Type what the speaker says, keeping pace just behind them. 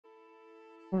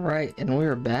Alright, and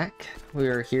we're back. We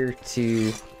are here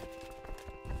to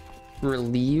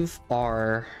relieve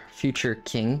our future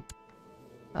king.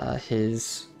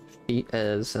 His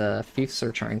fiefs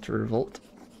are trying to revolt.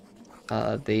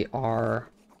 They are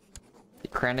the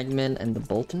Crannogmen and the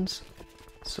Boltons.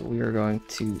 So we are going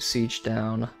to siege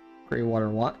down Greywater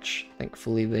Watch.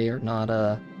 Thankfully they are not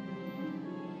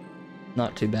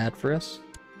too bad for us.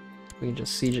 We can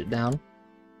just siege it down.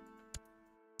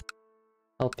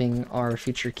 Helping our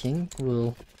future king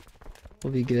will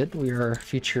be good. We are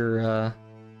future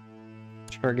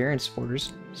Targaryen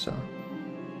supporters, so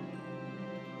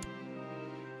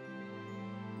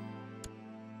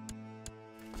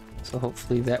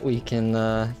hopefully that we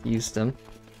can use them.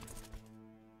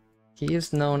 He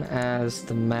is known as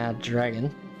the Mad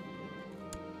Dragon,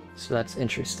 so that's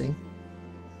interesting.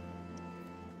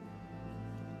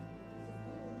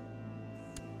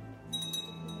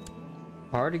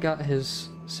 Already got his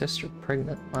sister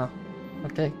pregnant. Wow.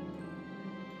 Okay.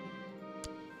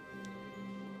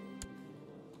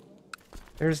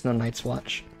 There's no Night's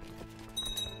Watch.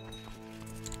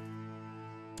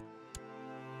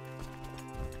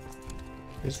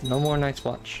 There's no more Night's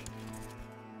Watch.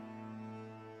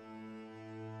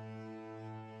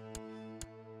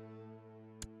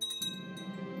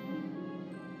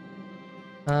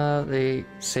 They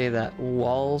say that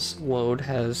Walls Woad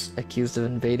has accused of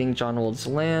invading John Wold's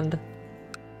land.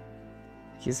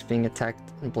 He's being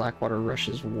attacked in Blackwater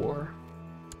Rush's war.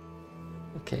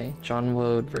 Okay, John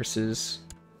Woad versus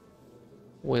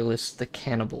Wayless the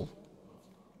Cannibal.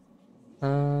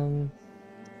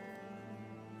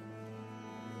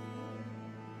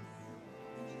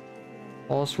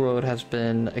 Walls Woad has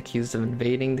been accused of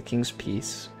invading the King's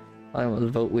Peace. I will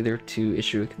vote whether to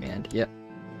issue a command. Yep.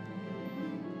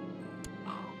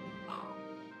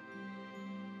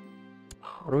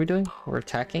 What are we doing? We're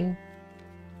attacking?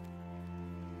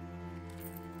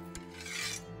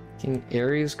 King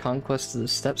Aerys' conquest of the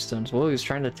Stepstones. Whoa, he's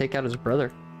trying to take out his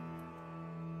brother.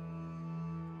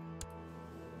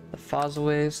 The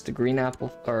Fosways, the Green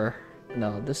Apple, or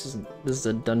no, this is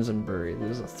a Dunsonbury.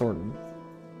 This is a Thornton.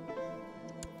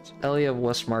 So Elia of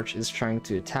Westmarch is trying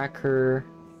to attack her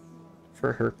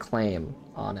for her claim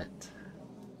on it.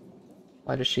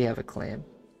 Why does she have a claim?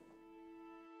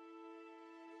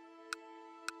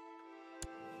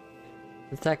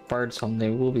 Attack Bard's home, they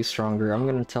will be stronger. I'm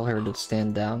gonna tell her to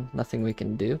stand down. Nothing we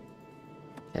can do.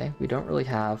 Okay, we don't really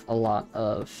have a lot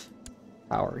of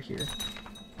power here.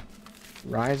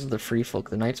 Rise of the Free Folk.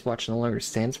 The Night's Watch no longer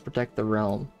stands to protect the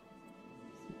realm.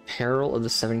 Peril of the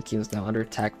Seven Kings now under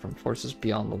attack from forces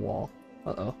beyond the wall.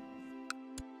 Uh-oh.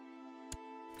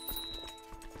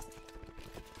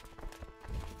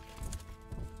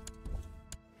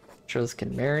 Betrothed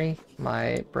can marry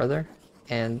my brother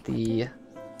and the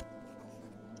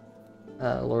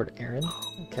Lord Aaron.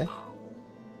 Okay.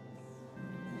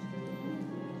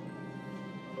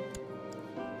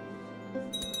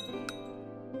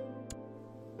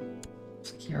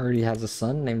 So he already has a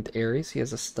son named Aerys. He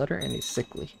has a stutter and he's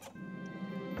sickly.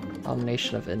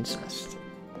 Abomination of incest.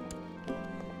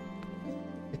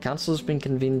 The council has been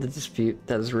convened to dispute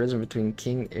that has arisen between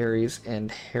King Aerys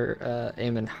and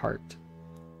Aemon Hart.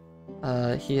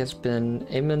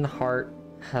 Aemon Hart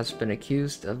has been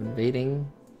accused of invading.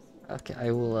 Okay,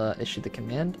 I will issue the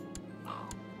command.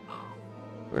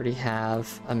 We already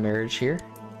have a marriage here.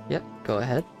 Yep, go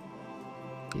ahead.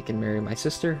 You can marry my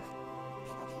sister.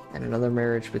 And another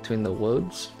marriage between the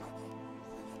Woads.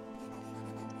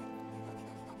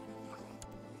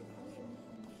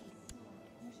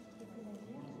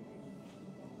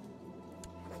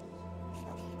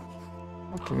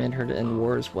 I'll command her to end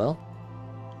war as well.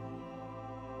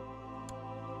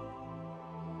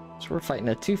 So we're fighting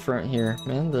a two-front here,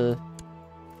 man.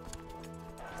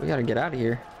 We gotta get out of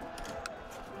here.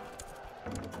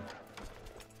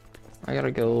 I gotta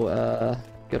go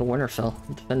to Winterfell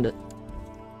and defend it.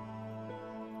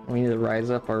 We need to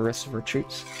rise up our rest of our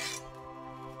troops.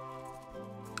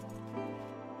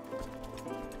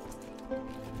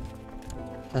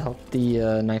 To help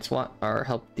the Night's Watch, or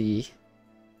help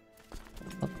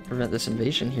prevent this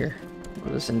invasion here.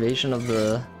 Or this invasion of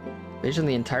the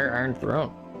entire Iron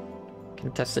Throne.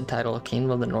 Contested title of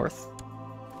Kingdom of the North.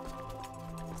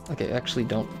 Okay, actually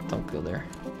don't go there.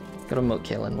 Go to Moat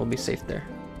Cailin, we'll be safe there.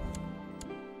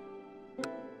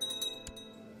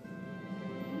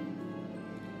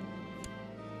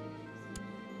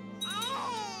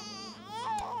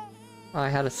 I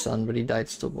had a son, but he died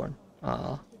stillborn.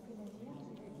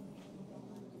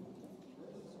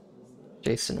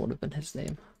 Jason would have been his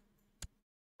name.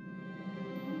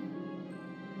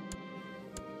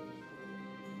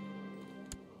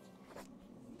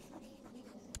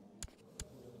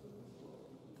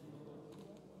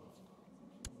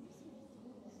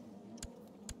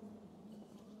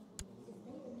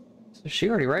 So she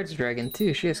already rides a dragon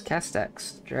too. She has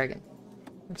Castax, dragon.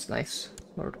 That's nice.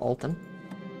 Lord Alton.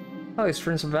 Oh, he's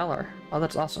Friends of Valor. Oh,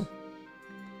 that's awesome.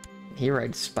 He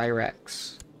rides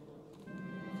Spyrax.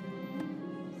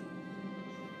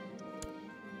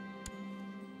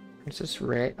 Princess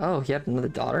Ray. Oh, he had another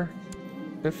daughter?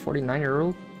 A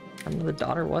 49-year-old? Another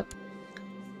daughter? What?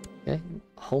 Okay.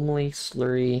 Homely,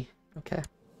 slurry. Okay.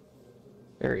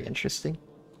 Very interesting.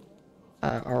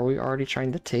 Are we already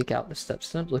trying to take out the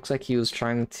stepson? Looks like he was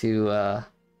trying to,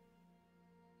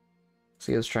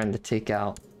 so he was trying to take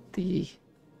out the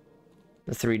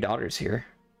 3 daughters here.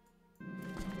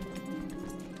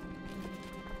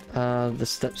 The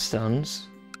stepstones.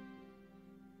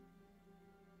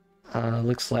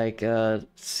 Looks like,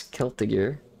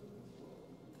 Celtigear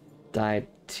died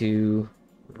to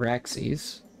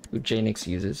Raxes, who Janix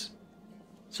uses.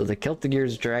 So the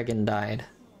Celtigear's dragon died.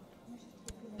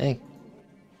 Dang.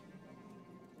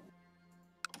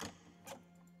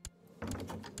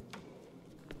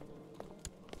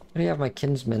 Why do you have my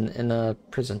kinsman in a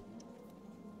prison?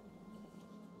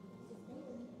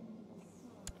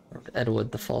 Or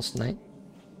Edward the False Knight.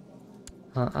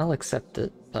 I'll accept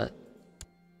it, but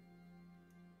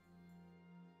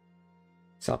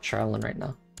he's out traveling right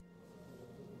now.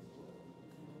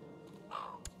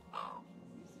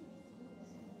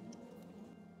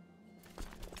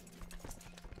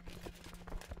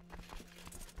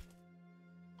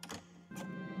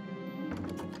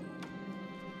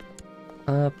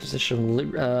 Position.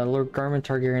 Lord Garmin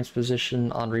Targaryen's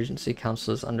position on Regency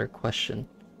Council is under question.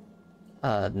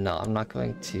 No, I'm not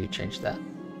going to change that.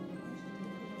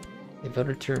 They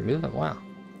voted to remove him. Wow.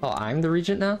 Oh, I'm the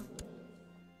regent now?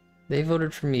 They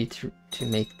voted for me to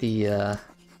make the,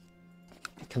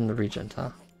 become the regent, huh?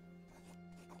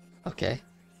 Okay.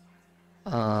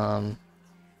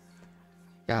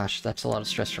 Gosh, that's a lot of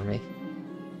stress for me.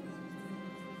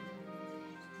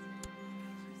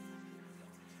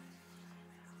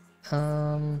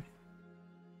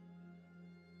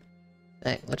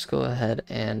 Hey, let's go ahead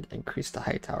and increase the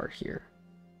Hightower here.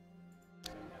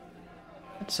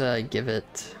 Let's give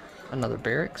it another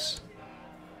barracks.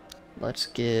 Let's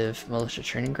give militia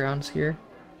training grounds here.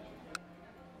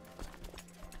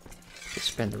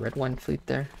 Expand the Red Wine fleet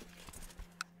there.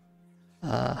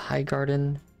 High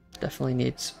Garden definitely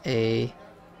needs some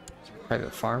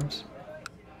private farms.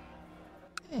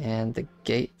 And the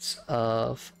gates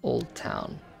of Old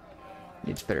Town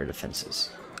needs better defenses.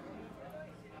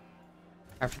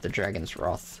 After the Dragon's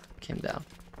Wrath came down.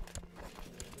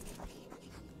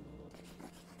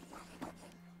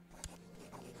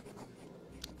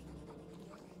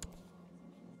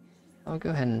 I'll go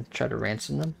ahead and try to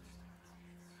ransom them.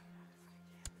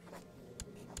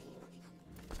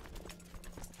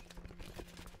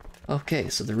 Okay,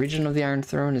 so the Regent of the Iron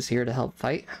Throne is here to help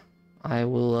fight. I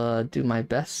will do my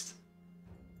best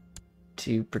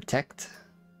to protect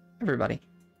everybody.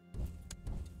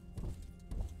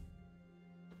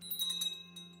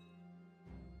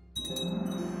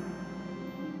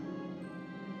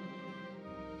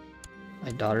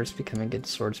 My daughter's becoming a good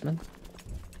swordsman.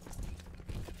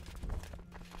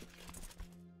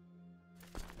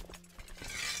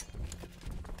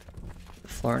 The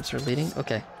Florence are leading?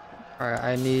 Okay. Alright,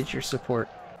 I need your support.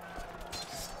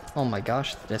 Oh my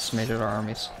gosh, they decimated our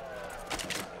armies.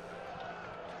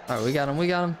 Alright, we got him, we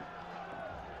got him.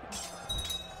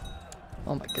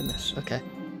 Oh my goodness, okay.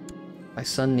 My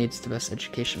son needs the best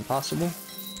education possible.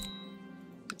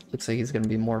 Looks like he's gonna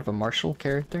be more of a martial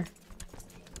character.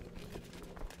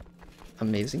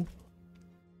 Amazing.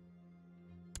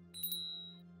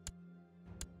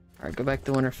 Alright, go back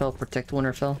to Winterfell, protect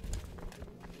Winterfell.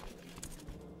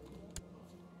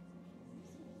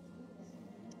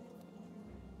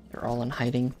 They're all in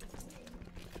hiding.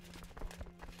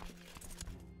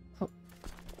 Oh.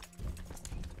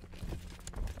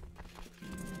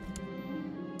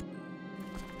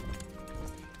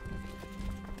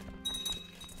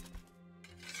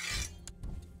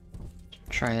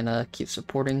 Try and keep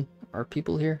supporting our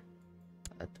people here.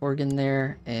 Torgan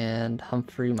there, and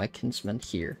Humphrey, my kinsman,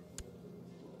 here.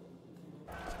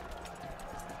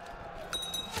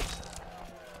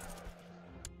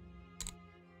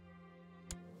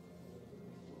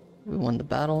 We won the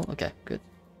battle. Okay, good.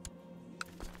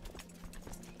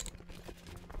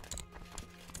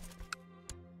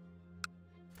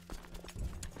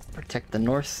 Protect the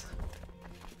north.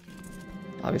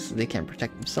 Obviously, they can't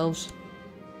protect themselves.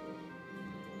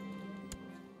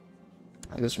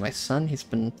 This is my son. He's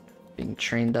been being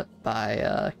trained up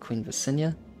by Queen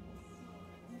Visenya.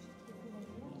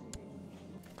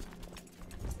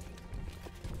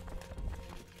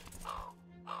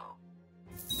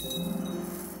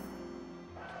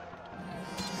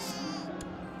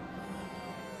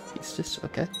 justice,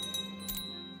 okay.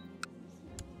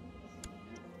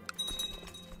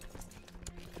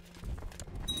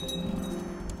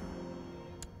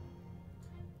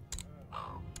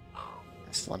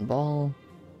 That's one ball.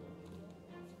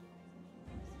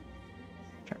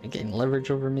 Trying to gain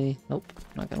leverage over me. Nope,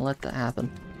 not gonna let that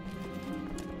happen.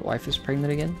 The wife is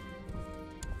pregnant again.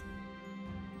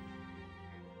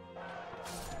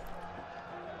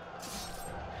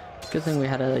 Good thing we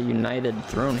had a united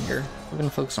throne here. We're gonna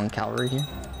focus on cavalry here.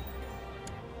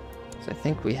 So I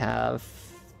think we have...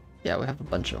 yeah, we have a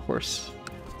bunch of horse.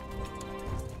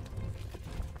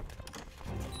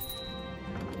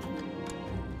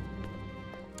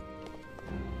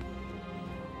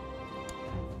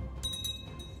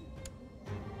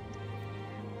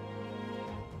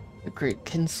 The Great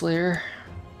Kinslayer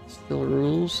still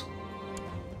rules.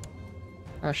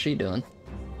 How's she doing?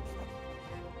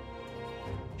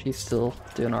 She's still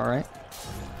doing alright.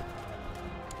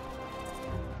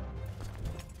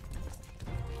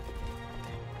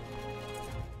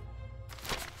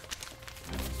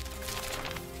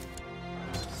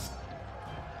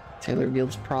 Taylor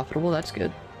Guild's profitable, that's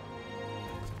good.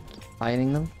 Keep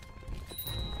fighting them.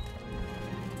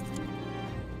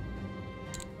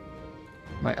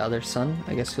 My other son,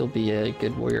 I guess he'll be a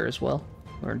good warrior as well.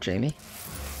 Or Jamie.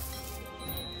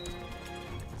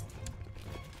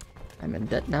 I'm in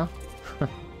debt now.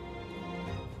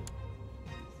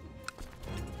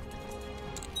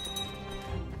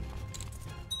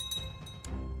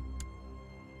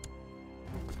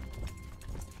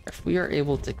 If we are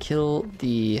able to kill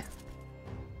the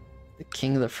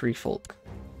king of the free folk,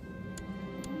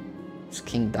 it's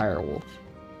King Direwolf,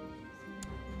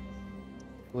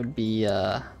 would be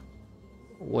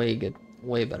way good,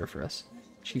 way better for us.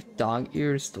 Chief Dog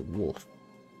Ears the Wolf.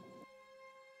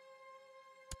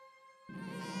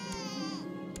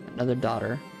 Another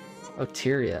daughter. Oh,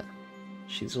 Tyria.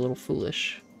 She's a little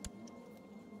foolish.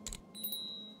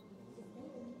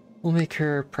 We'll make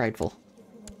her prideful.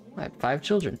 I have 5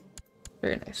 children.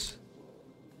 Very nice.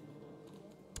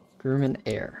 Groom and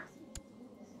heir.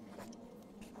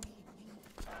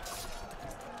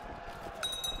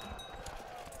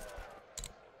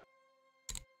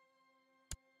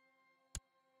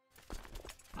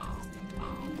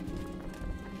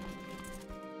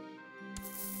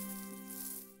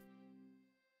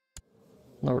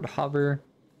 Lord Hobber.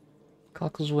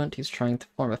 Cockles went, he's trying to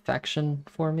form a faction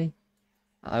for me.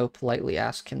 I will politely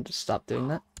ask him to stop doing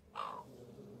that.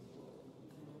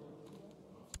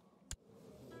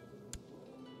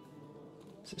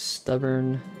 It's a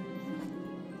stubborn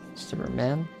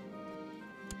man.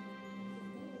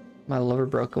 My lover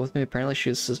broke up with me. Apparently she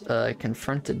was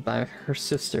confronted by her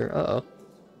sister. Uh-oh.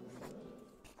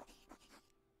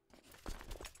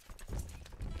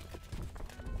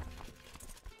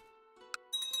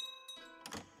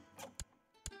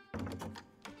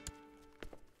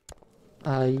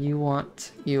 You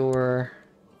want your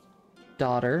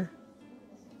daughter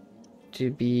to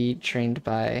be trained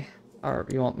by, or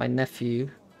you want my nephew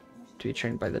to be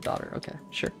trained by the daughter. Okay,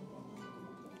 sure.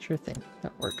 Sure thing,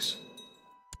 that works.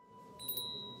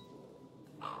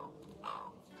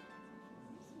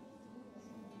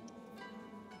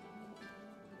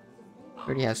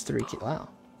 Already has 3 kids. Wow.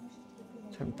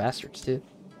 Some bastards too.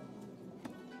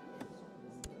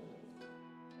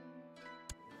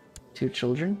 2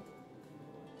 children.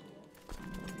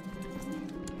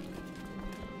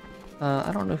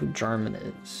 I don't know who Jarman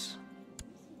is.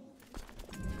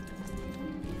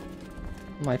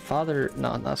 My father...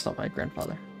 No, that's not my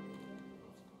grandfather.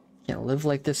 Can't live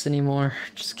like this anymore.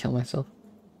 Just kill myself.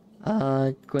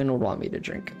 Gwen would want me to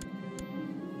drink.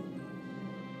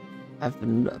 I've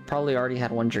probably already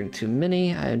had 1 drink too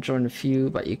many. I have joined a few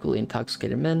by equally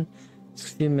intoxicated men.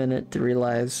 It's a few minutes to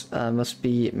realize, must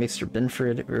be Maester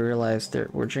Binford. We realize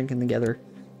that we're drinking together.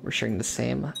 We're sharing the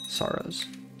same sorrows.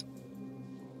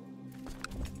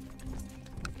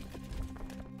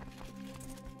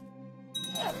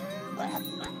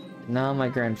 Now my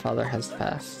grandfather has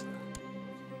passed.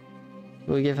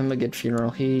 We'll give him a good funeral.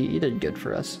 He did good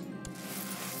for us.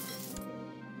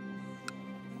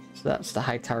 So that's the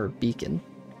Hightower beacon.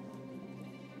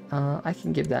 I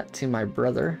can give that to my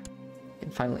brother.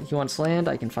 He wants land,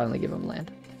 I can finally give him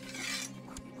land.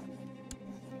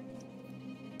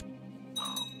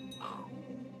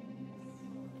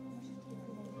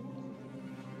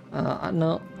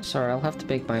 No, sorry, I'll have to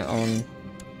make my own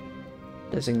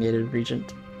designated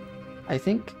regent. I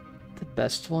think the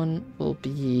best one will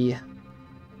be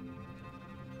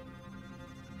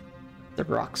the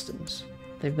Roxtons.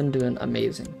 They've been doing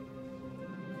amazing.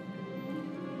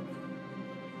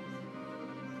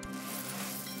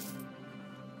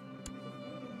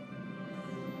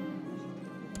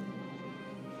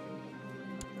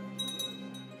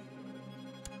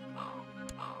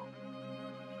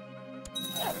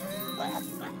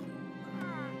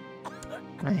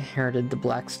 And I inherited the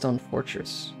Blackstone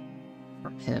Fortress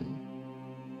from him.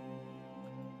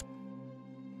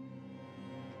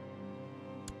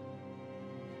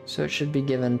 So it should be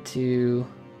given to...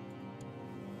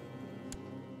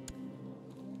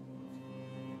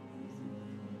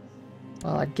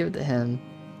 Well, I'd give it to him.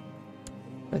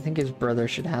 I think his brother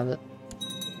should have it.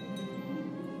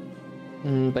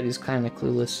 But he's kind of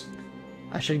clueless.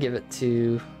 I should give it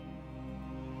to...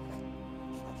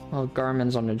 Well,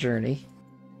 Garmin's on a journey.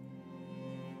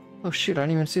 Oh shoot, I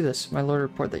didn't even see this. My lord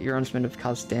report that your armsmen have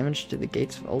caused damage to the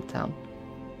gates of Old Town.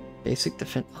 Basic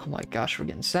defense... Oh my gosh, we're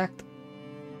getting sacked.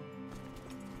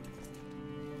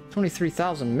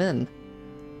 23,000 men.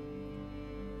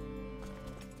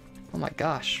 Oh my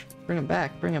gosh. Bring him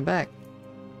back, bring him back.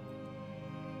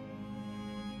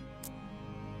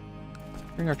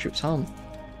 Bring our troops home.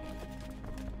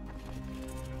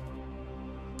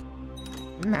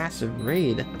 Massive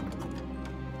raid.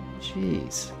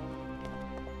 Jeez.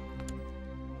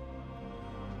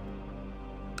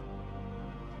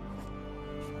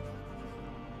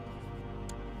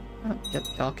 Oh, yep,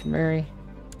 y'all can marry.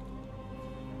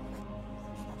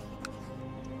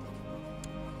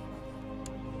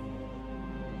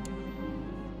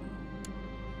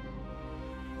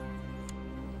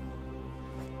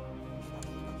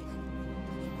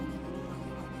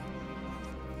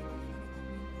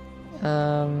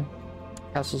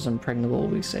 Castle's impregnable will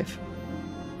be safe.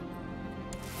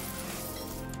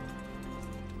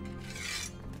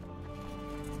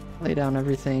 Lay down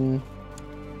everything.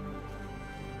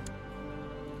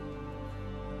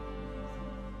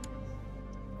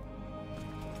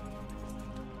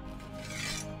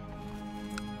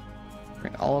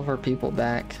 Bring all of our people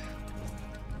back.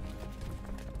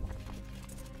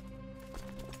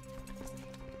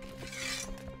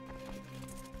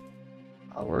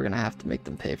 Oh, we're gonna have to make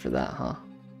them pay for that, huh?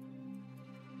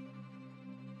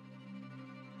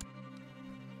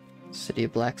 City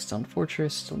of Blackstone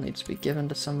Fortress still needs to be given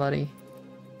to somebody.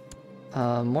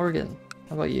 Morgan,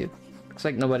 how about you? Looks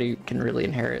like nobody can really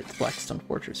inherit the Blackstone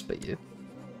Fortress but you.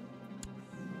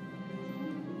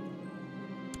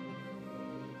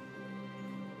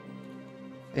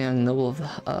 The young noble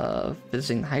of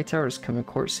visiting the Hightower is coming to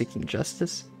court seeking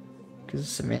justice because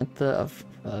Samantha of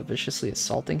viciously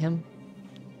assaulting him.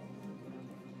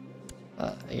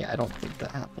 Yeah, I don't think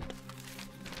that happened.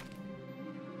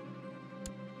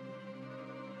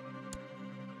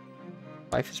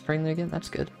 Wife is pregnant again? That's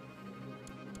good.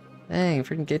 Dang,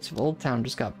 freaking gates of Old Town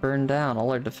just got burned down, all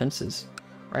our defenses.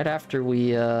 Right after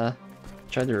we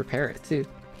tried to repair it, too.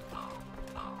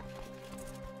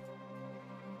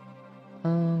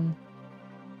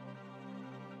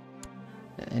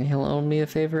 And he'll owe me a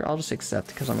favor? I'll just accept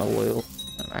because I'm I'm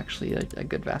actually a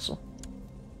good vassal.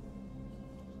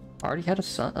 I already had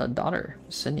a daughter,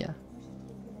 Visenya.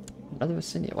 Another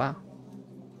Visenya, wow.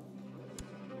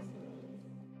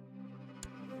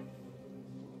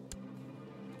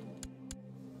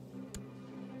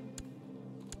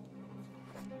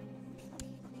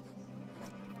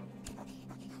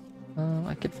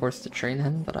 I could force to train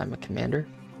him, but I'm a commander.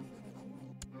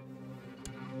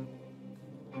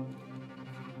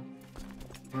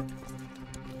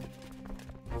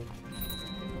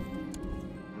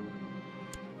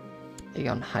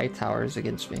 On Hightower is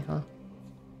against me, huh?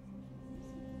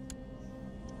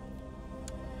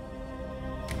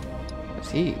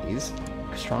 He's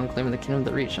a strong claim of the Kingdom of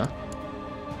the Reach, huh?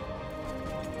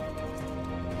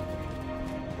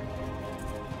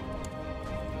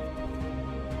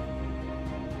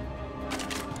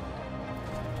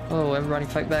 Oh, everybody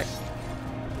fight back.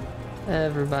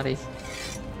 Everybody.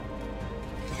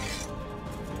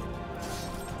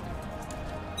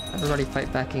 Everybody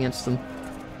fight back against them.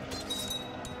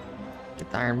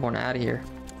 Get the Ironborn out of here.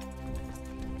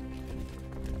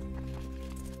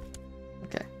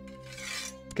 Okay.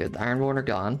 Good, the Ironborn are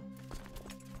gone.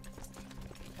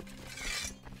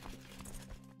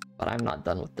 But I'm not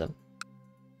done with them.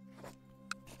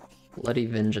 Bloody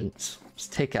vengeance.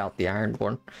 Just take out the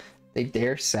Ironborn. They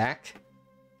dare sack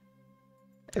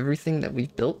everything that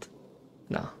we've built?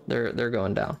 No, they're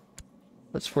going down.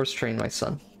 Let's force train my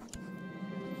son.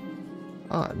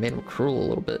 Oh, I made him cruel a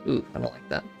little bit. Ooh, I don't like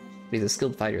that. He's a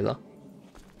skilled fighter, though.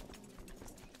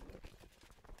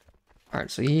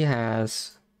 Alright, so he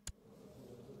has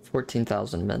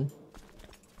 14,000 men.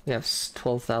 We have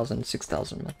 12,000,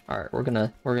 6,000 men. Alright, we're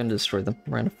gonna destroy them.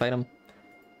 We're gonna fight them.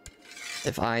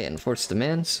 If I enforce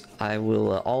demands, I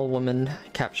will, all women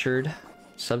captured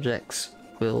subjects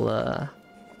will,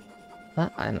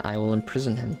 and I will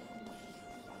imprison him.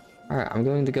 Alright, I'm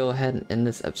going to go ahead and end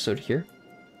this episode here.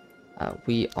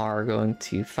 We are going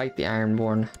to fight the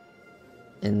Ironborn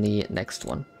in the next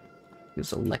one. He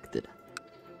was elected.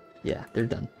 Yeah, they're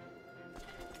done.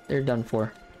 They're done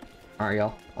for. Alright,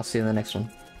 y'all. I'll see you in the next one.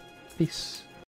 Peace.